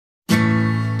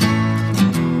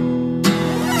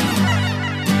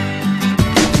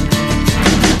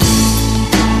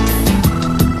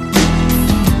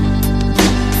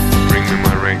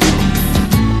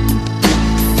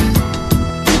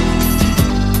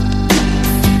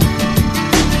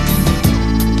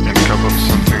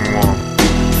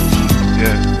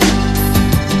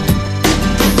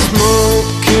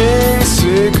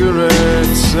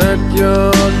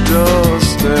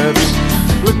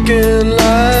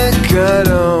I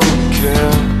don't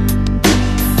care.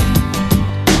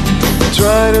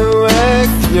 Try to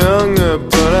act younger,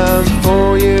 but I'm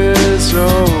 4 years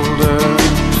older.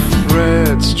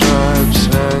 Red stripes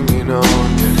hanging on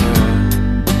your hair.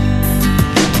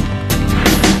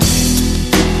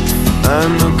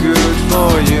 I'm no good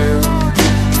for you,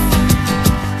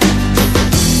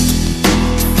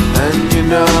 and you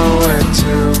know it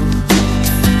too.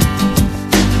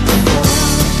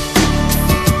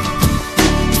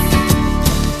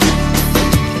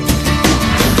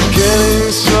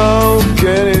 Getting slow,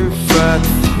 getting fat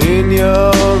in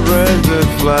your rented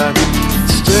flat,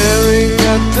 staring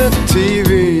at the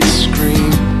TV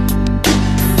screen,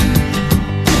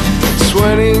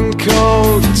 sweating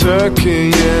cold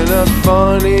turkey in a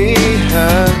funny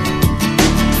hat.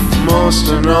 Most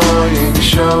annoying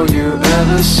show you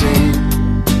ever seen.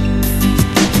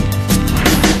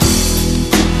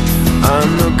 I'm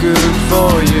no good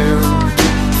for you,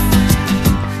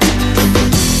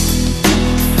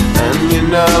 and you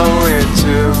know it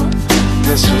too.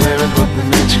 There's a limit what the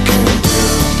nature can do.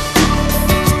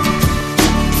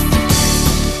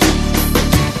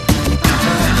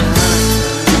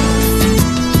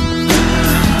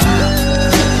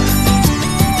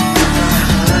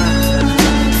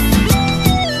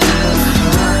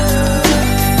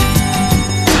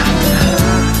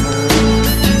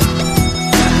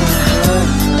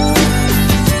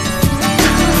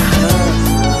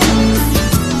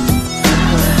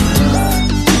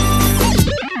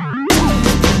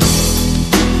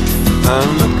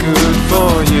 I'm not good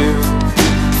for you,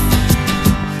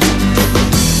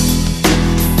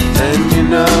 and you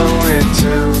know it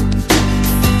too.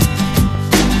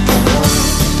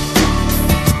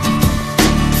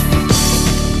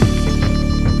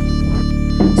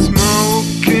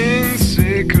 Smoking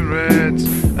cigarettes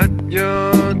at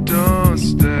your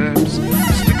doorsteps,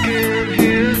 sticking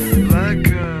here like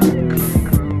a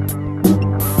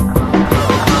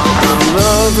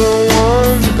another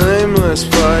one, aimless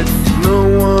fight. No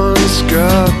one's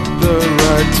got the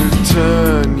right to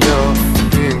turn your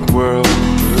pink world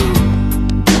blue.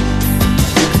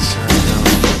 'Cause I know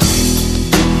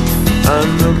I'm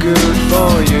no good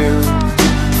for you,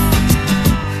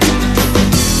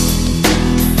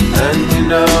 and you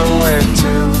know it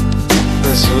too.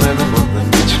 There's a limit what the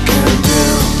nature can do.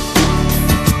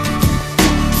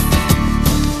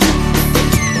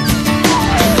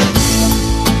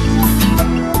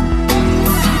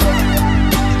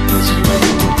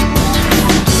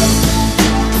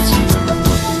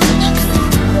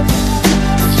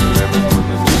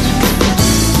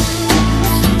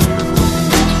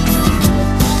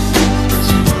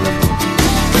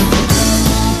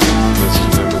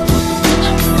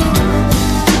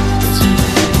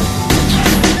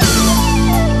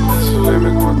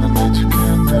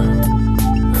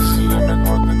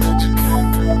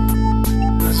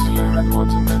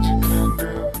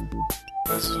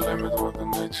 There's a limit what the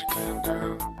nature can do.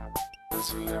 There's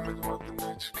a limit what the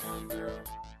nature can do.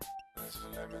 There's a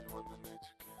limit what the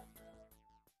nature can do.